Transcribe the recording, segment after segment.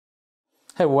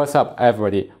Hey, what's up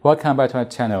everybody? Welcome back to my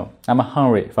channel. I'm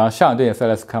Henry from Shangdun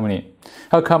Cellulose Company.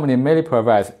 Our company mainly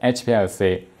provides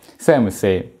HPMC,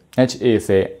 CMC,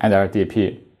 HEC, and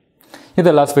RDP. In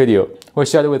the last video, we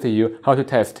shared with you how to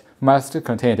test moisture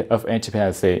content of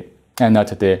HPMC. And now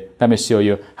today, let me show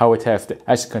you how we test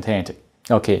ash content.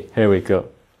 Okay, here we go.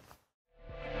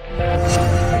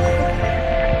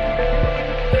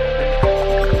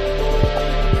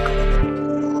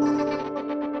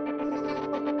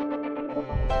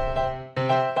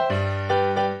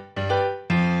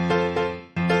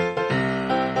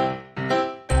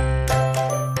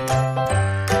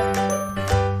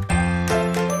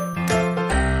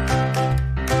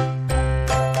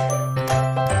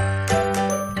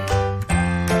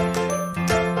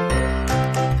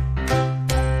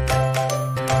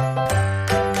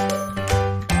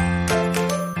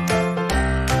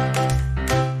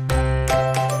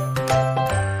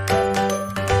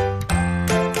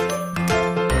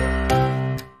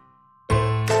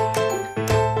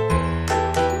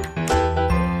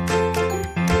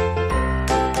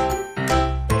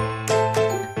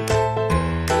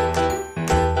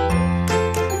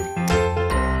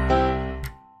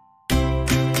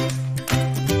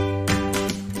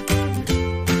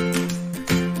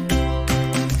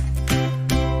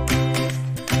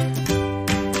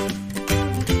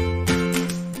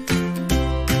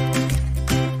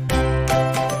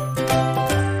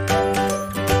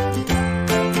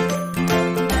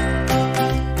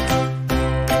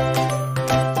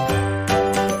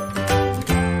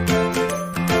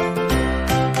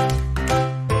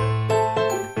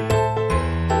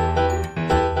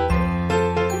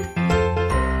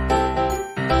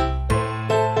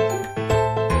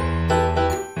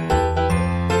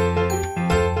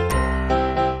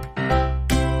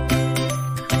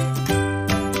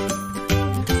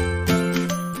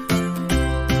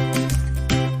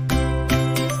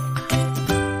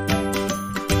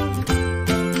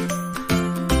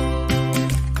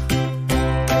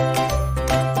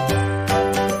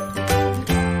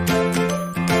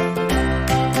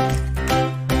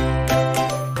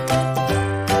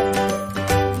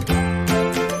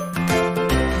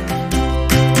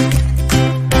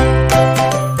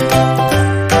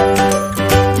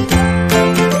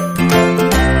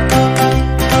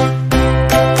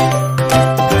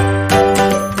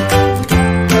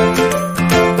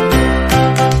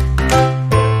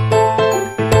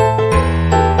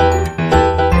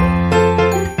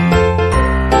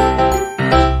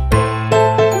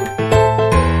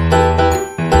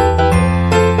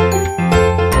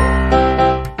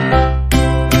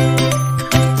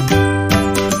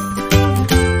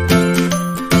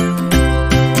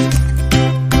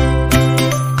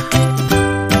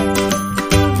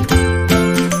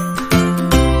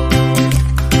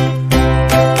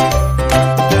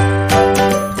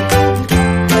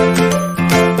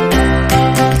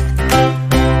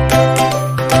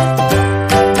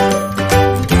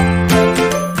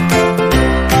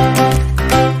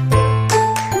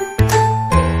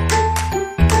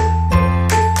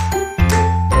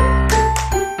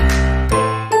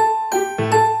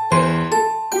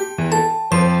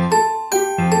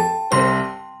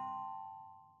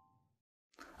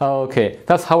 Okay,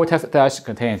 that's how we test the ash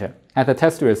content, and the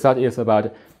test result is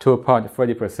about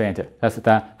 2.40%, less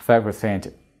than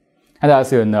 5%. And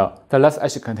as you know, the less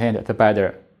ash content, the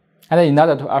better. And in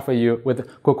order to offer you with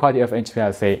good quality of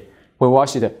HPMC, we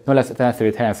wash it no less than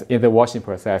 3 times in the washing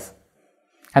process,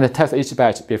 and test each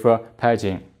batch before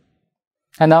packaging.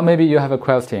 And now maybe you have a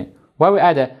question, why we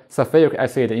add sulfuric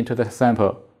acid into the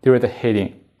sample during the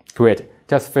heating? Great,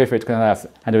 just feel free to contact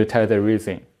us and we'll tell you the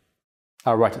reason.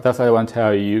 Alright, that's what I want to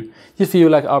tell you. If you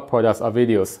like our products or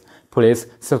videos, please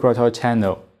subscribe to our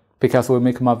channel, because we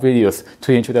make more videos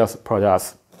to introduce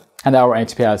products. And our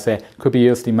HPMC could be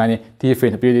used in many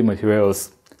different building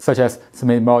materials, such as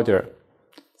cement mortar,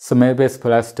 cement-based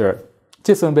plaster,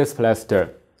 gypsum-based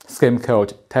plaster, skim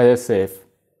coat, tile safe,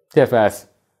 DFS,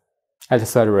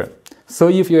 etc. So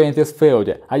if you're in this field,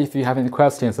 and if you have any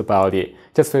questions about it,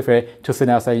 just feel free to send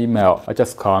us an email or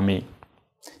just call me.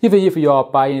 Even if you are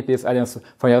buying these items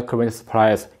from your current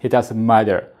suppliers, it doesn't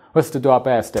matter. We still do our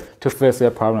best to fix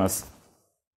your problems.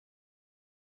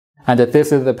 And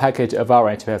this is the package of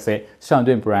our HPMC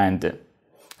Shangdun brand.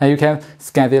 And you can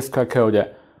scan this QR code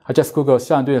or just Google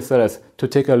Shangdun Cellulose to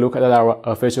take a look at our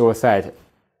official website.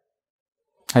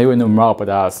 And you will know more about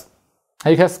us.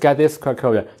 And you can scan this QR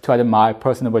code to add my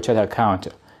personal chat account.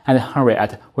 And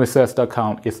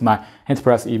henry@wecellulose.com is my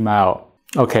enterprise email.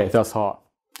 Okay, that's all.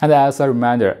 And as a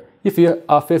reminder, if you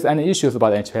face any issues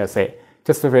about HPMC,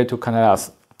 just feel free to contact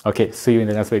us. Okay, see you in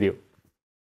the next video.